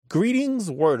Greetings,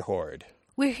 Word Horde.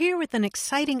 We're here with an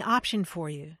exciting option for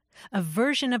you. A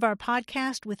version of our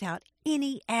podcast without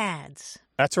any ads.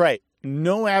 That's right.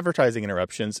 No advertising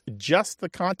interruptions, just the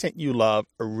content you love,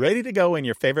 ready to go in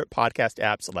your favorite podcast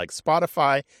apps like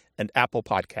Spotify and Apple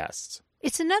Podcasts.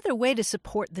 It's another way to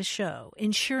support the show,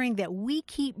 ensuring that we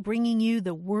keep bringing you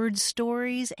the word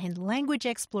stories and language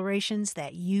explorations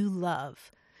that you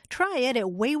love. Try it at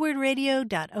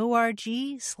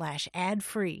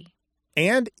waywardradio.org/ad-free.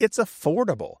 And it's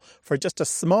affordable. For just a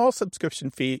small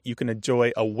subscription fee, you can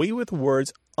enjoy A Way with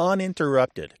Words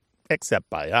uninterrupted, except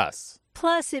by us.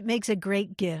 Plus, it makes a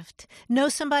great gift. Know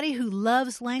somebody who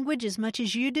loves language as much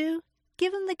as you do?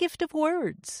 Give them the gift of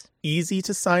words. Easy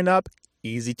to sign up,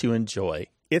 easy to enjoy.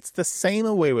 It's the same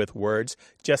A Way with Words,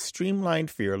 just streamlined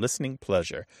for your listening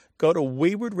pleasure. Go to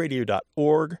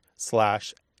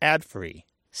waywardradio.org/ad-free.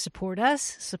 Support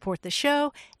us, support the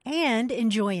show, and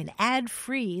enjoy an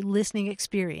ad-free listening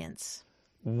experience.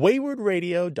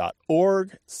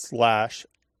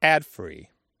 waywardradio.org/ad-free.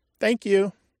 Thank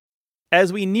you.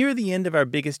 As we near the end of our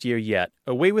biggest year yet,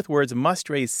 A Way with Words must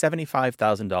raise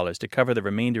 $75,000 to cover the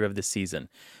remainder of the season.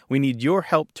 We need your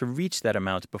help to reach that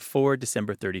amount before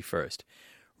December 31st.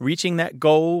 Reaching that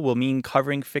goal will mean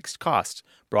covering fixed costs,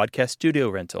 broadcast studio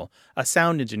rental, a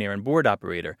sound engineer and board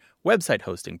operator, website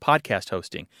hosting, podcast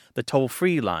hosting, the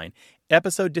toll-free line,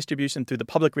 episode distribution through the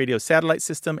public radio satellite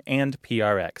system, and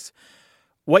PRX.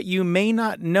 What you may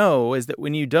not know is that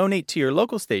when you donate to your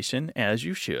local station, as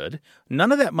you should,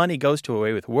 none of that money goes to A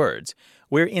Way with Words.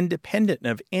 We're independent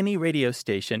of any radio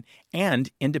station and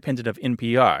independent of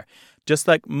NPR. Just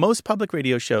like most public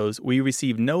radio shows, we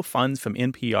receive no funds from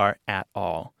NPR at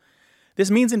all. This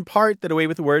means in part that A Way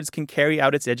with Words can carry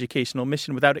out its educational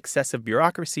mission without excessive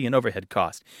bureaucracy and overhead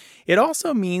cost. It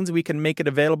also means we can make it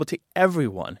available to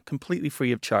everyone, completely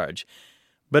free of charge.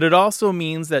 But it also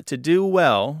means that to do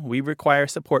well, we require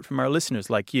support from our listeners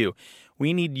like you.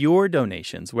 We need your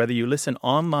donations, whether you listen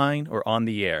online or on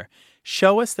the air.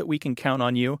 Show us that we can count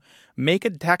on you. Make a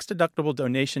tax-deductible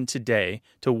donation today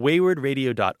to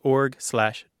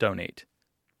waywardradio.org/donate.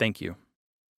 Thank you.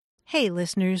 Hey,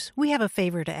 listeners, we have a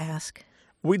favor to ask.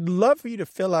 We'd love for you to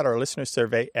fill out our listener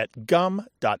survey at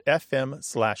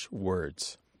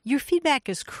gum.fm/words. Your feedback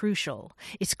is crucial.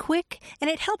 It's quick, and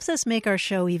it helps us make our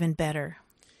show even better.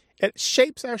 It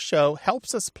shapes our show,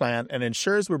 helps us plan, and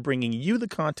ensures we're bringing you the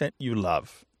content you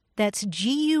love. That's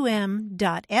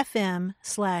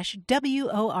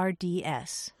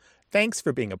gum.fm/WORDS. Thanks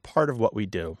for being a part of what we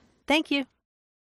do. Thank you.